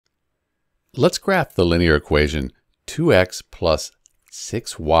Let's graph the linear equation 2x plus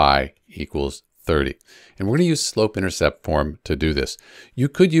 6y equals 30. And we're going to use slope-intercept form to do this. You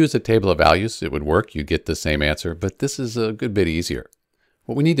could use a table of values. It would work. You'd get the same answer, but this is a good bit easier.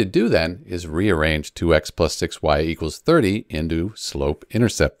 What we need to do then is rearrange 2x plus 6y equals 30 into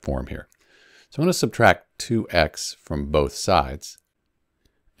slope-intercept form here. So I'm going to subtract 2x from both sides.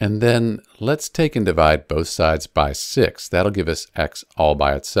 And then let's take and divide both sides by 6. That'll give us x all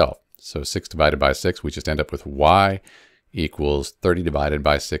by itself. So 6 divided by 6, we just end up with y equals 30 divided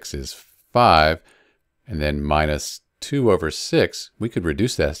by 6 is 5. And then minus 2 over 6, we could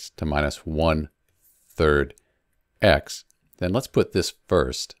reduce this to minus 1/3 x. Then let's put this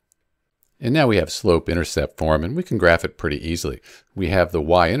first. And now we have slope-intercept form, and we can graph it pretty easily. We have the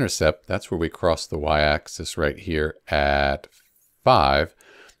y-intercept. That's where we cross the y-axis right here at 5.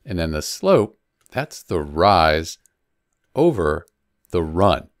 And then the slope, that's the rise over the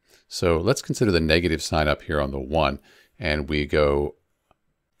run. So let's consider the negative sign up here on the 1. And we go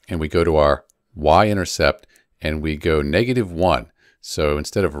to our y-intercept, and we go -1. So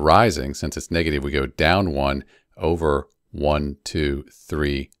instead of rising, since it's negative, we go down 1 over 1, 2,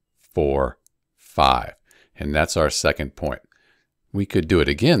 3, 4, 5. And that's our second point. We could do it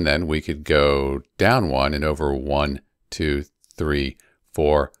again then. We could go down 1 and over 1, 2, 3,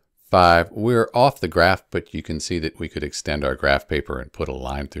 4, 5. We're off the graph, but you can see that we could extend our graph paper and put a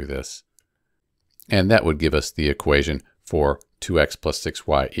line through this. And that would give us the equation for 2x plus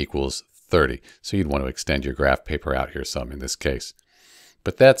 6y equals 30. So you'd want to extend your graph paper out here some in this case.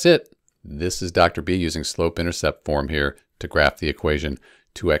 But that's it. This is Dr. B using slope-intercept form here to graph the equation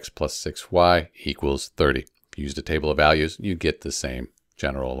 2x plus 6y equals 30. If you used a table of values, you get the same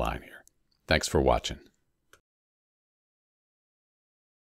general line here. Thanks for watching.